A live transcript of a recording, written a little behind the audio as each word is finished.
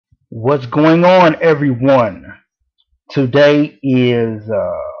What's going on, everyone? Today is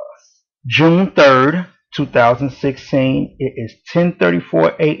June 3rd, 2016. It is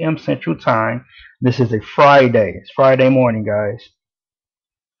 10:34 a.m. Central Time. This is a Friday. It's Friday morning, guys.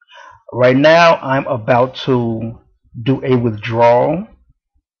 Right now, I'm about to do a withdrawal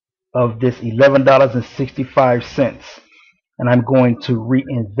of this $11.65, and I'm going to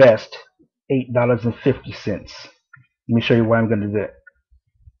reinvest $8.50. Let me show you why I'm going to do that.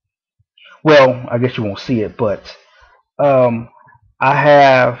 Well, I guess you won't see it, but I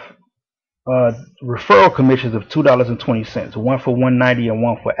have referral commissions of $2.20, one for 190 and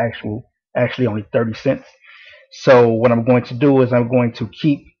one for actually only 30 cents. So what I'm going to do is I'm going to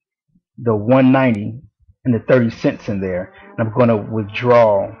keep the 190 and the 30 cents in there, and I'm going to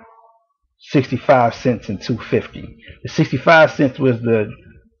withdraw 65 cents and 250. The 65 cents was the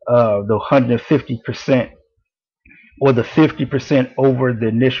 150%, or the 50% over the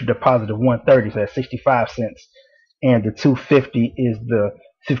initial deposit of 130, so that's 65 cents, and the 250 is the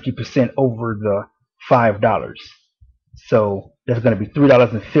 50% over the $5. So that's going to be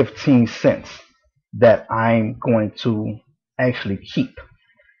 $3.15 that I'm going to actually keep,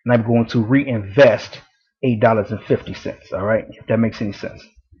 and I'm going to reinvest $8.50. All right, if that makes any sense.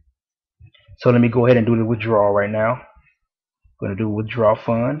 So let me go ahead and do the withdrawal right now. I'm going to do withdraw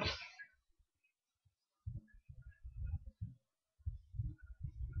funds.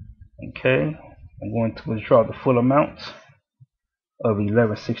 Okay, I'm going to withdraw the full amount of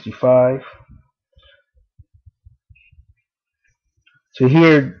 $11.65. So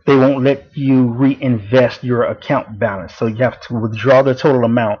here they won't let you reinvest your account balance, so you have to withdraw the total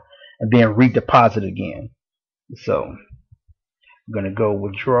amount and then redeposit again. So I'm going to go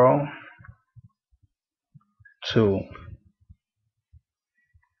withdraw to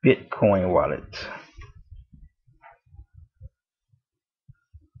Bitcoin wallet.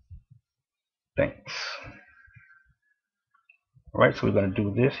 Thanks. Alright, so we're going to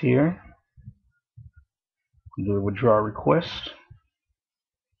do this here. Do a withdraw request.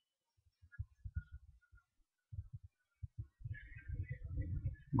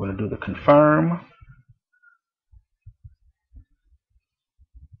 I'm going to do the confirm.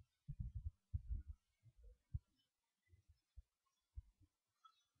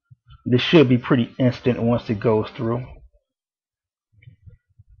 This should be pretty instant once it goes through.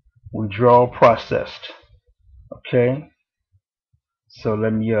 Withdrawal processed. Okay. So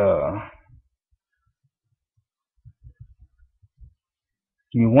let me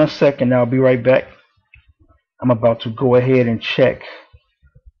give me 1 second. I'll be right back. I'm about to go ahead and check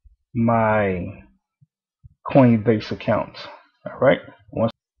my Coinbase account. All right.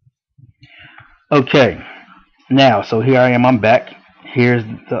 Okay. Now, so here I am. I'm back. Here's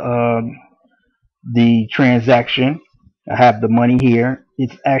the transaction. I have the money here.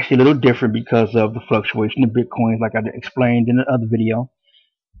 It's actually a little different because of the fluctuation of Bitcoin, like I explained in the other video.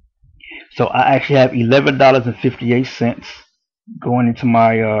 So I actually have $11.58 going into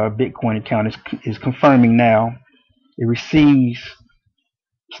my Bitcoin account. Is confirming now. It receives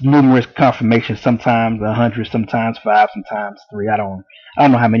numerous confirmations, sometimes 100, sometimes 5, sometimes 3. I don't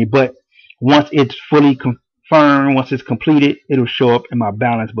know how many, but once it's fully confirmed, once it's completed, it'll show up in my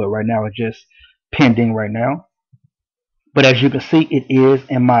balance. But right now it's just pending right now. But as you can see, it is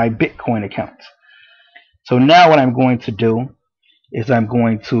in my Bitcoin account. So now what I'm going to do is I'm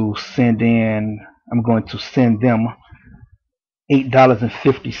going to send them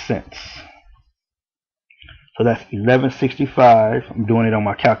 $8.50. So that's $11.65. I'm doing it on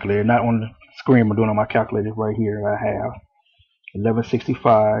my calculator, not on the screen. I'm doing it on my calculator right here. I have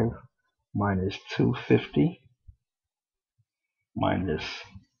 $11.65 minus 250 minus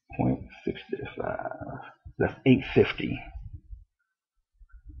 0.65. That's $8.50.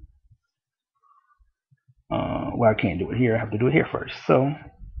 Well, I can't do it here. I have to do it here first. So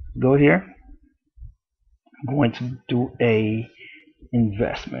go here. I'm going to do a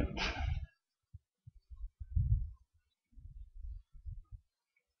investment.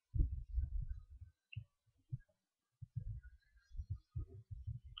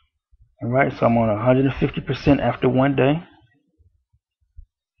 Alright, so I'm on 150% after 1 day. I'm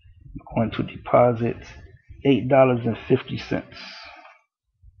going to deposit $8.50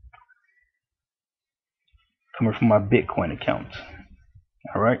 coming from my Bitcoin account.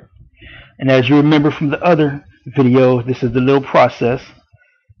 Alright, and as you remember from the other videos, this is the little process.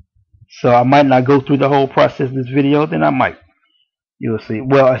 So I might not go through the whole process in this video, then I might. You'll see.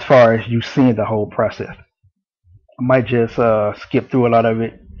 Well, as far as you seeing the whole process, I might just skip through a lot of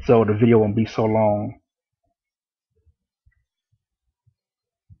it so the video won't be so long.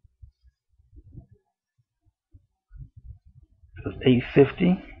 So it's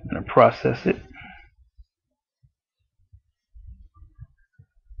 $8.50. I'm gonna process it.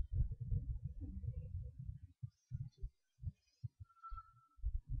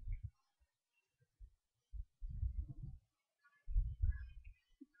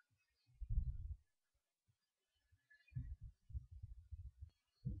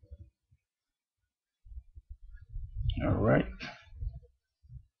 All right.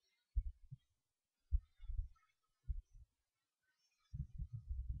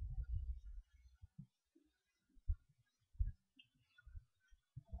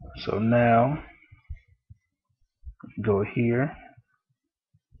 So now go here.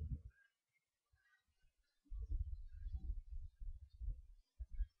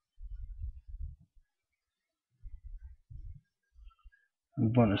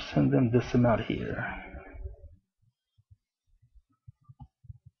 I'm going to send them this amount here.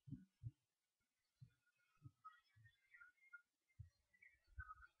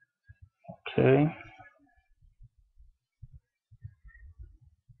 Okay.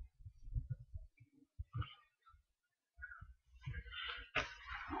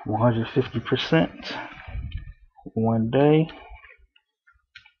 $150%. 1 day.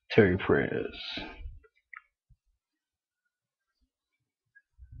 Terry Prayers.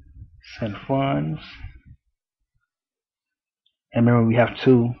 Send funds. And remember, we have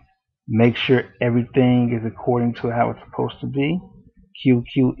to make sure everything is according to how it's supposed to be.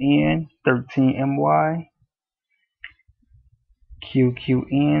 QQN 13MY.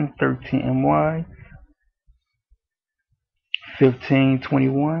 QQN 13MY.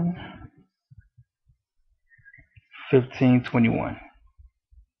 1521. 1521.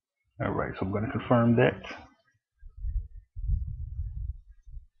 Alright, so I'm going to confirm that.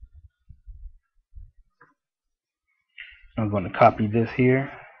 I'm going to copy this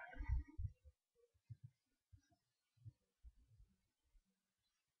here.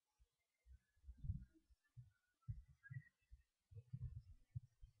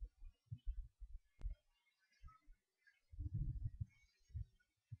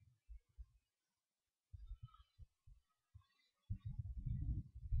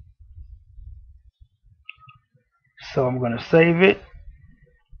 So I'm going to save it.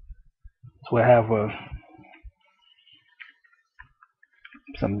 So I have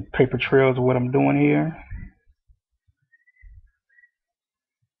some paper trails of what I'm doing here.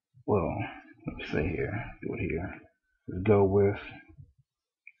 Well, let me see here. Do it here. Let's go with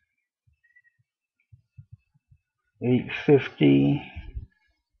 850.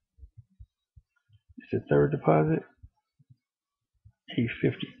 It's the third deposit.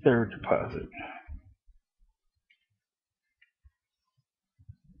 850 third deposit.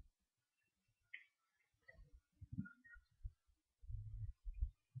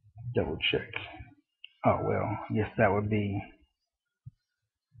 Double check. Oh well, I guess that would be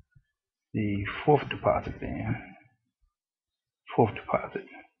the fourth deposit then. Fourth deposit.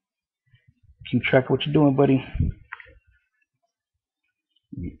 Keep track of what you're doing, buddy.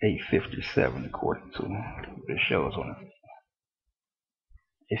 857 according to what it shows on it.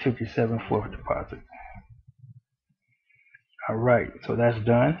 857 fourth deposit. Alright, so that's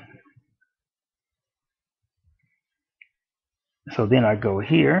done. So then I go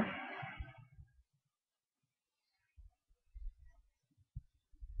here.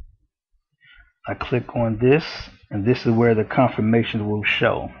 I click on this, and this is where the confirmations will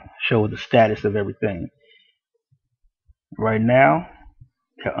show the status of everything. Right now,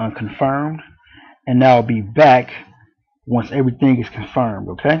 they're unconfirmed, and now I'll be back once everything is confirmed,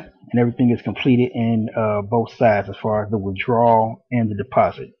 okay? And everything is completed in both sides as far as the withdrawal and the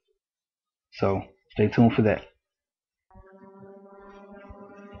deposit. So stay tuned for that.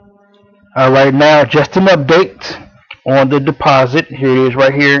 Alright, now just an update on the deposit. Here it is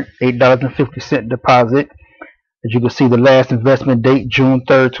right here, $8.50 deposit. As you can see, the last investment date, June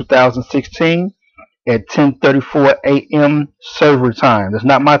 3rd, 2016 at 10:34 a.m. server time. That's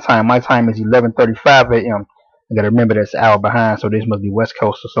not my time. My time is 11:35 a.m. I gotta remember that's an hour behind, so this must be West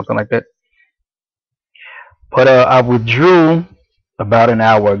Coast or something like that. But I withdrew about an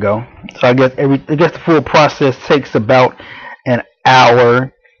hour ago, so I guess the full process takes about an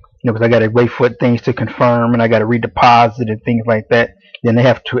hour. Because I gotta wait for things to confirm, and I gotta redeposit and things like that. Then they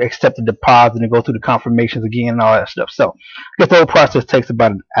have to accept the deposit and go through the confirmations again and all that stuff. So I guess the whole process takes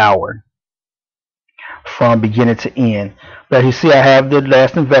about an hour from beginning to end. But as you see, I have the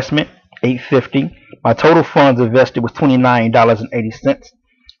last investment, $850. My total funds invested was $29.80.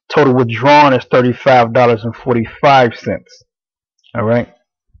 Total withdrawn is $35.45. All right.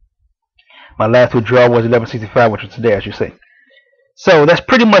 My last withdrawal was $11.65, which was today, as you see. So that's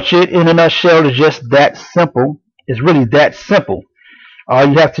pretty much it in a nutshell. It's just that simple. It's really that simple. All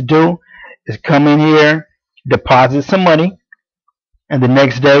you have to do is come in here, deposit some money, and the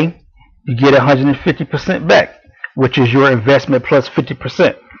next day you get 150% back, which is your investment plus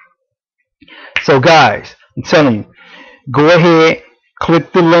 50%. So guys, I'm telling you, go ahead,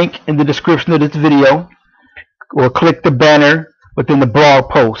 click the link in the description of this video, or click the banner within the blog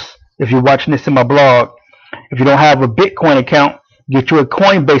post. If you're watching this in my blog, if you don't have a Bitcoin account, get you a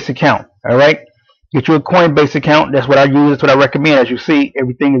Coinbase account. All right, get you a Coinbase account. That's what I use. That's what I recommend. As you see,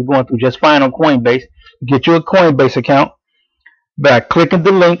 everything is going through just fine on Coinbase. Get you a Coinbase account by clicking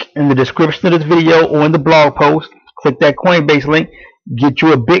the link in the description of this video or in the blog post. Click that Coinbase link. Get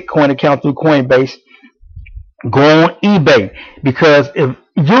you a Bitcoin account through Coinbase. Go on eBay, because if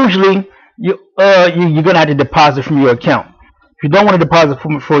usually you're gonna have to deposit from your account. If you don't want to deposit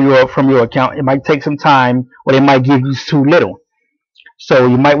from your account, it might take some time, or they might give you too little. So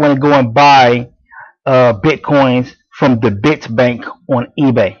you might want to go and buy Bitcoins from the Bits Bank on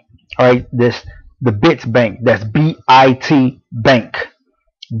eBay. All right, the Bits Bank. That's BIT Bank,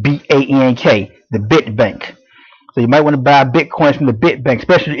 BANK, the Bit Bank. So you might want to buy Bitcoins from the Bit Bank,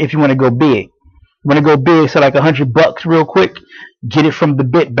 especially if you want to go big. You want to go big, so like $100 real quick, get it from the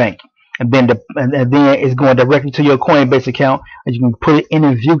Bit Bank, and then it's going directly to your Coinbase account, and you can put it in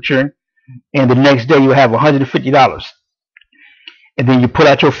Invuture, and the next day you have $150. And then you put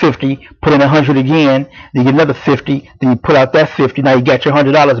out your 50, put in 100 again, then you get another 50, then you put out that 50. Now you got your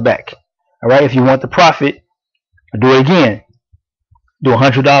 $100 back. All right. If you want the profit, do it again. Do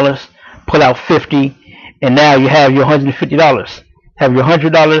 $100, pull out 50, and now you have your $150. Have your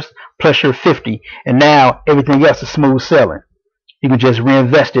 $100 plus your 50, and now everything else is smooth sailing. You can just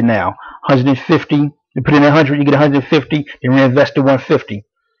reinvest it now. 150, you put in 100, you get 150, then reinvest the 150.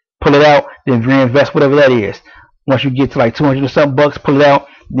 Pull it out, then reinvest whatever that is. Once you get to like 200 or something bucks, pull it out.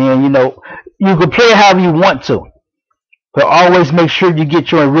 Then you can play it however you want to, but always make sure you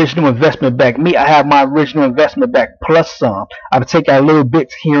get your original investment back. Me, I have my original investment back plus some. I take out little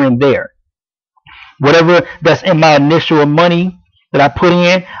bits here and there. Whatever that's in my initial money that I put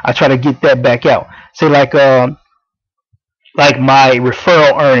in, I try to get that back out. Say like my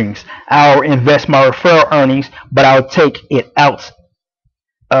referral earnings, I'll invest my referral earnings, but I'll take it out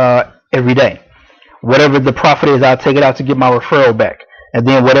every day. Whatever the profit is, I'll take it out to get my referral back, and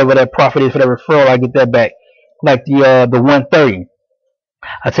then whatever that profit is for that referral, I get that back. Like the 130,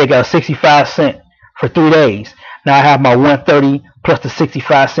 I take out 65 cents for 3 days. Now I have my 130 plus the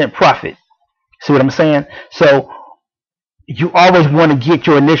 65 cent profit. See what I'm saying? So you always want to get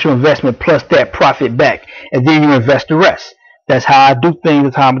your initial investment plus that profit back, and then you invest the rest. That's how I do things.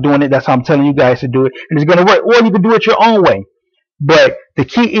 That's how I'm doing it. That's how I'm telling you guys to do it, and it's going to work. Or you can do it your own way. But the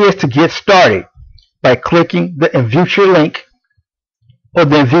key is to get started by clicking the Invuture link or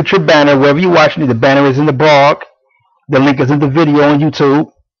the Invuture banner wherever you're watching it. The banner is in the blog. The link is in the video on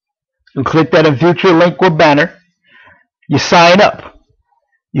YouTube. You click that Invuture link or banner. You sign up.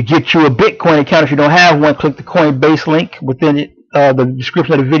 You get you a Bitcoin account. If you don't have one, click the Coinbase link within it, the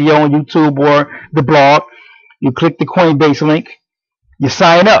description of the video on YouTube or the blog. You click the Coinbase link. You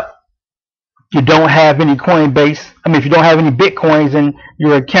sign up. You don't have any Coinbase. If you don't have any Bitcoins in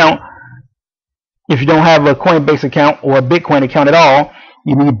your account, if you don't have a Coinbase account or a Bitcoin account at all,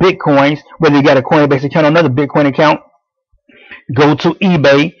 you need Bitcoins. Whether you got a Coinbase account or another Bitcoin account, go to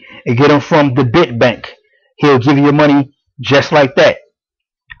eBay and get them from the Bit Bank. He'll give you your money just like that,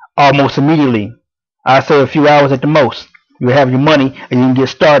 almost immediately. I say a few hours at the most. You have your money and you can get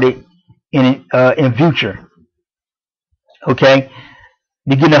started in Invuture. Okay,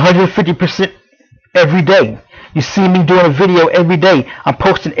 you're getting 150% every day. You see me doing a video every day. I'm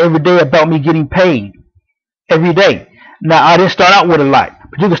posting every day about me getting paid every day. Now, I didn't start out with a lot,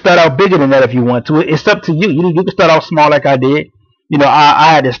 but you can start out bigger than that if you want to. It's up to you. You can start out small like I did.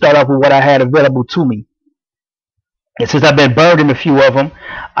 I had to start off with what I had available to me. And since I've been burned in a few of them,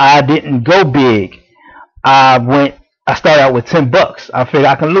 I didn't go big. I started out with $10. I figured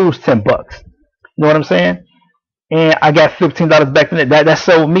I can lose $10. You know what I'm saying? And I got $15 back then. That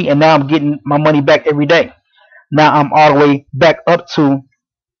sold me, and now I'm getting my money back every day. Now I'm all the way back up to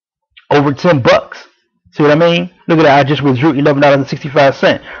over $10. See what I mean? Look at that. I just withdrew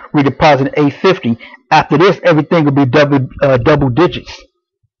 $11.65. Redeposited $8.50. After this, everything will be double digits.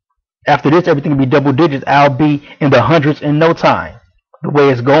 After this, everything will be double digits. I'll be in the hundreds in no time. The way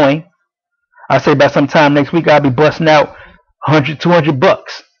it's going, I say by sometime next week I'll be busting out $100, $200.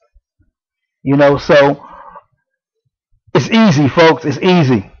 So it's easy, folks. It's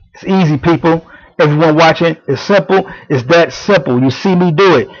easy. It's easy, people. Everyone watching, it's simple. It's that simple. You see me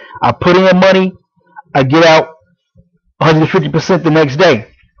do it. I put in money. I get out 150% the next day.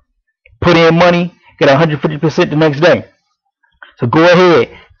 Put in money, get 150% the next day. So go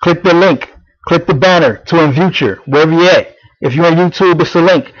ahead, click the link, click the banner to Invuture, wherever you're at. If you're on YouTube, it's a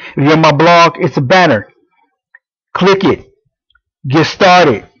link. If you're on my blog, it's a banner. Click it. Get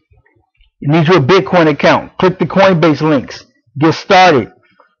started. You need your Bitcoin account. Click the Coinbase links. Get started.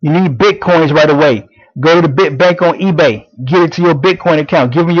 You need Bitcoins right away. Go to the BitBank on eBay. Get it to your Bitcoin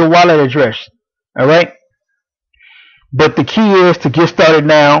account. Give me your wallet address. Alright? But the key is to get started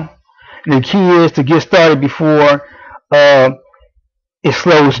now. The key is to get started before it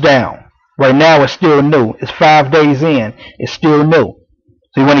slows down. Right now it's still new. It's 5 days in. It's still new.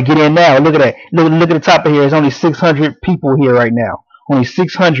 So you want to get in now. Look at that. Look at the top of here. There's only 600 people here right now. Only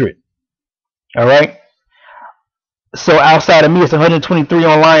 600. Alright? So outside of me, it's 123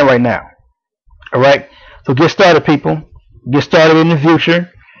 online right now. Alright? So get started, people. Get started in the future.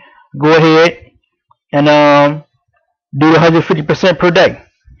 Go ahead and do 150% per day.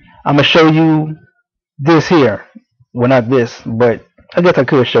 I'm going to show you this here. Well, not this, but I guess I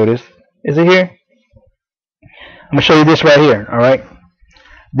could show this. Is it here? I'm going to show you this right here. Alright?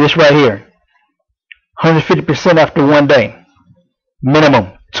 This right here. 150% after 1 day.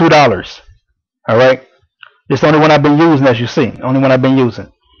 Minimum $2. Alright? This is the only one I've been using, as you see. Only one I've been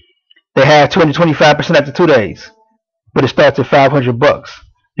using. They have 225% after 2 days. But it starts at $500.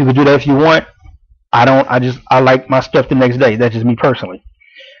 You can do that if you want. I don't. I like my stuff the next day. That's just me personally.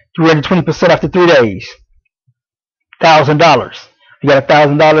 220% after 3 days. $1,000. You got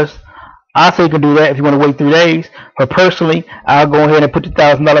 $1,000. I say you can do that if you want to wait 3 days. But personally, I'll go ahead and put the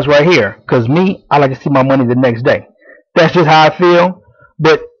 $1,000 right here. Because me, I like to see my money the next day. That's just how I feel.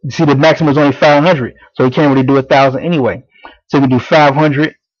 But you see, the maximum is only 500. So you can't really do 1,000 anyway. So you can do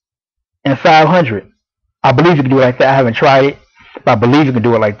 500 and 500. I believe you can do it like that. I haven't tried it. But I believe you can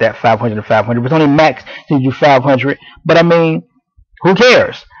do it like that, 500 and 500. But it's only max to do 500. But I mean, who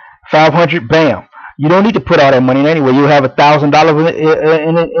cares? 500, bam. You don't need to put all that money in anyway. You'll have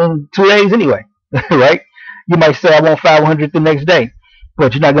 $1,000 in 2 days anyway, right? You might say, I want 500 the next day.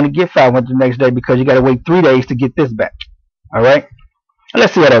 But you're not going to get 500 the next day because you got to wait 3 days to get this back. All right?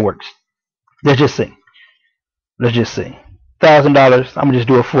 Let's see how that works. Let's just see. Let's just see. $1,000. I'm going to just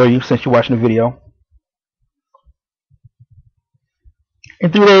do it for you since you're watching the video.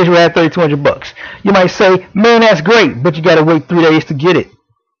 In 3 days, we're at $3,200. You might say, man, that's great, but you got to wait 3 days to get it.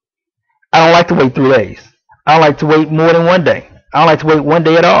 I don't like to wait 3 days. I don't like to wait more than 1 day. I don't like to wait 1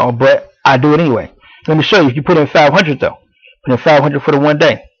 day at all, but I do it anyway. Let me show you. If you put in 500 though, put in 500 for the 1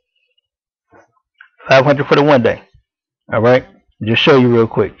 day. 500 for the 1 day. All right. Just show you real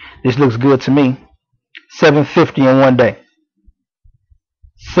quick. This looks good to me. 750 in 1 day.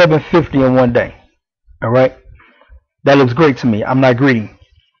 750 in 1 day. All right. That looks great to me. I'm not greedy.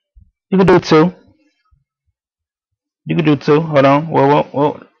 You can do 2. You can do 2. Hold on.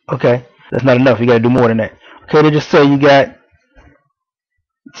 Whoa. Okay. That's not enough. You got to do more than that. Okay. They just say you got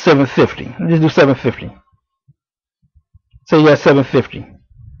 750. Let's just do 750. Say you got 750.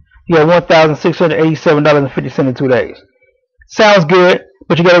 You got $1,687.50 in 2 days. Sounds good,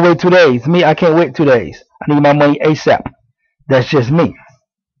 but you got to wait 2 days. Me, I can't wait 2 days. I need my money ASAP. That's just me.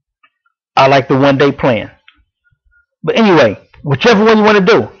 I like the 1 day plan. But anyway, whichever one you want to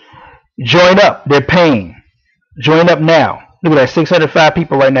do, join up. They're paying. Join up now. Look at that, 605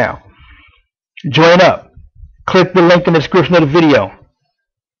 people right now. Join up. Click the link in the description of the video.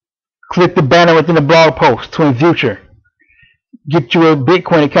 Click the banner within the blog post to Invuture. Get you a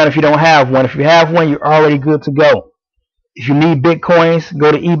Bitcoin account if you don't have one. If you have one, you're already good to go. If you need Bitcoins,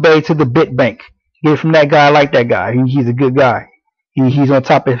 go to eBay to the BitBank. Get it from that guy. I like that guy. He's a good guy. He's on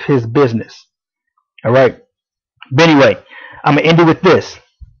top of his business. All right. But anyway, I'm going to end it with this.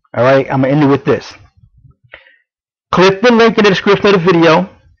 All right. I'm going to end it with this. Click the link in the description of the video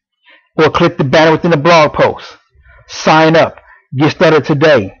or click the banner within the blog post. Sign up. Get started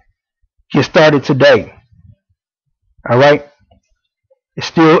today. Get started today. All right. It's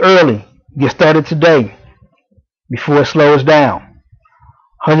still early. Get started today before it slows down.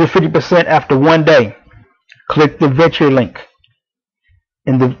 150% after 1 day. Click the Invuture link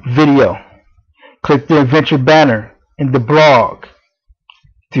in the video. Click the Invuture banner in the blog.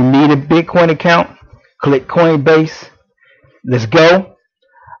 If you need a Bitcoin account, click Coinbase. Let's go.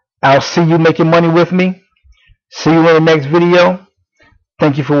 I'll see you making money with me. See you in the next video.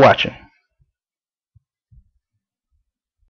 Thank you for watching.